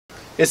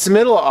It's the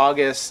middle of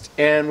August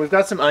and we've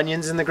got some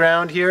onions in the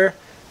ground here.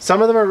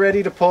 Some of them are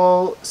ready to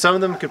pull, some of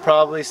them could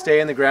probably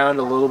stay in the ground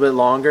a little bit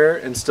longer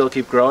and still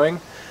keep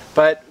growing.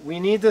 But we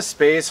need this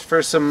space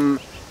for some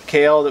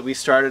kale that we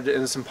started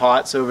in some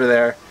pots over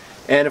there.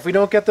 And if we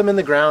don't get them in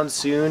the ground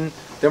soon,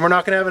 then we're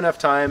not going to have enough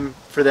time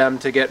for them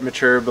to get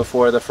mature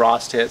before the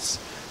frost hits.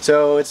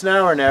 So it's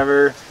now or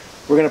never.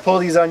 We're going to pull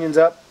these onions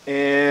up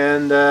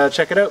and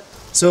check it out.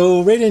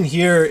 So right in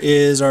here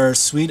is our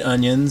sweet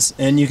onions,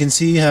 and you can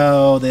see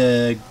how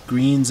the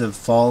greens have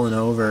fallen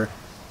over.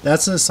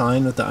 That's a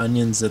sign with the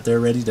onions that they're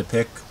ready to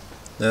pick.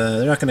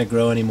 They're not going to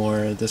grow anymore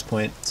at this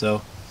point.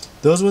 So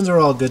those ones are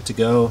all good to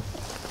go.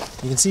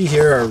 You can see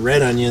here our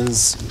red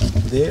onions,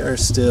 they are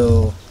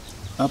still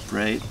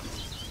upright.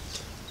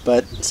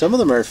 But some of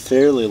them are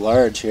fairly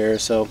large here,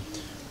 so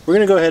we're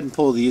going to go ahead and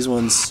pull these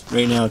ones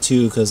right now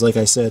too, because like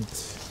I said,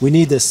 we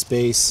need this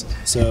space,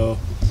 so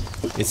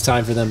it's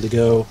time for them to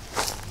go.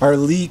 Our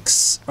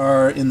leeks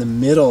are in the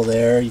middle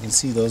there. You can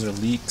see those are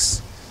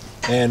leeks.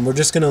 And we're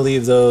just going to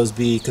leave those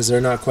be because they're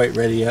not quite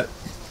ready yet.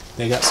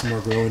 They got some more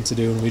growing to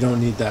do and we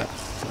don't need that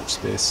much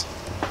space.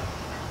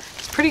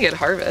 It's a pretty good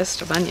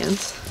harvest of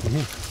onions.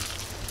 Mm-hmm.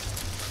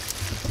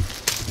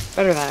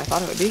 Better than I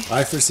thought it would be.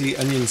 I foresee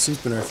onion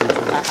soup in our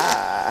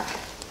future.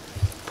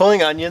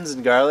 Pulling onions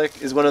and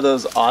garlic is one of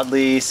those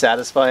oddly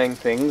satisfying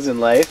things in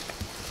life.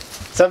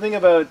 Something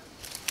about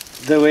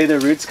the way the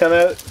roots come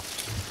out,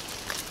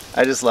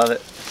 I just love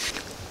it.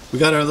 We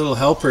got our little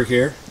helper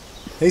here.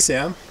 Hey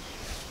Sam,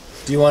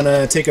 do you want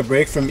to take a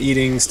break from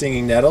eating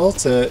stinging nettle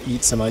to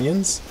eat some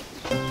onions?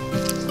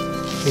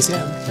 Hey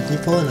Sam, can you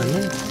pull an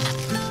onion?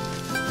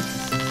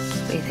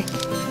 What do you think?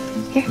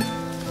 Here,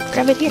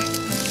 grab it here.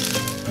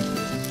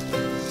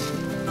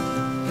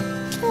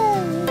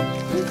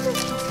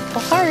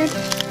 Pull hard.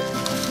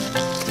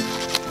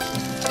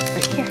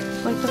 Right here.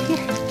 What about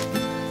here?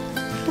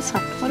 This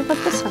one. What about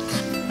this one?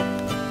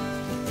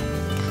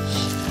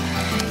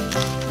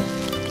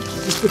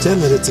 Just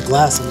pretend that it's a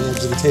glass on the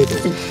edge of the table.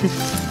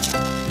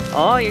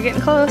 Oh, you're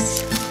getting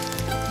close.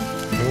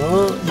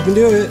 Oh, you can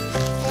do it.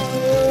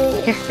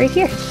 Here, right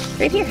here.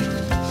 Right here.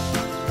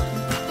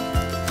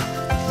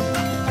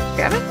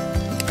 Grab it.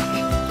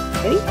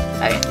 Ready?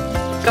 Okay.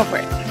 Go for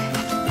it.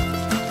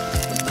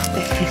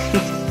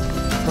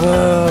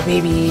 Oh,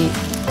 baby.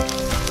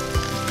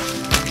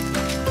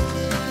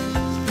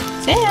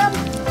 Sam!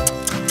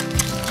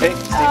 Hey,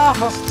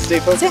 stay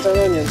focused on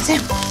onions.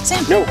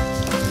 Sam! No!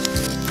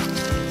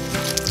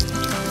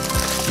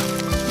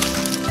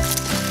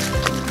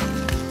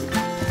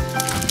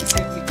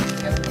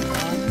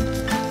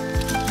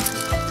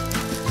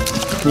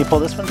 Can you pull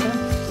this one, Sam?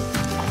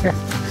 Here.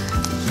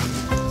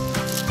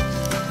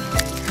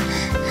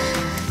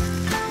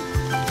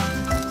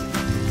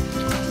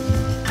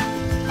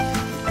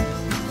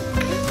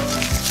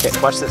 Okay,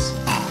 watch this.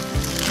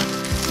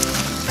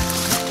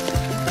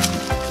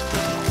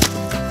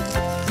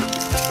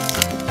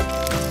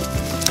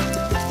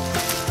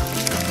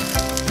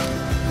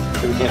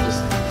 So we can't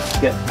just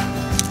get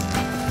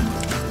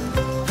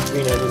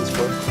green onions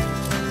for it.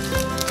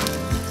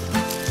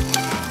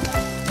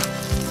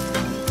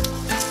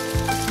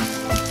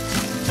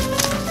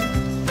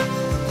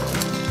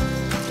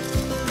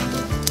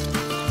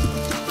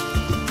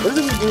 What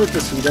did we do with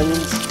the sweet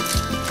onions?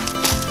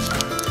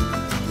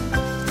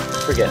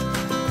 Forget.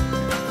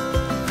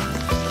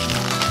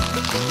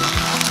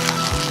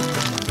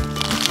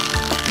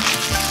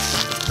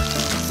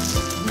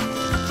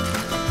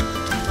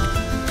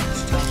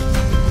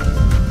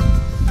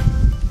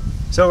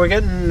 So we're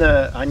getting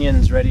the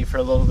onions ready for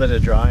a little bit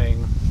of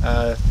drying.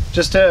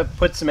 Just to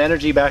put some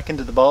energy back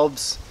into the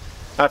bulbs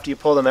after you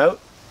pull them out.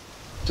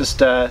 Just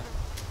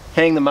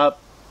hang them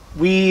up.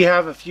 We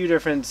have a few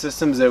different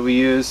systems that we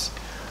use.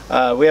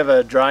 We have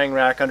a drying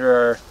rack under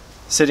our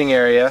sitting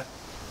area,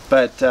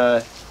 but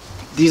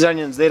these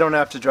onions, they don't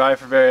have to dry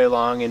for very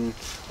long, and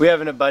we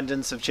have an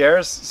abundance of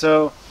chairs,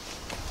 so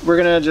we're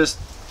gonna just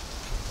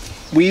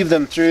weave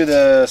them through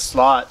the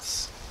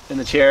slots in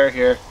the chair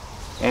here,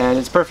 and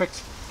it's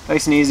perfect,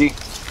 nice and easy.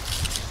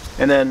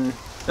 And then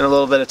in a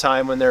little bit of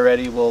time when they're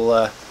ready,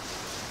 we'll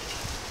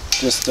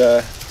just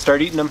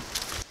start eating them.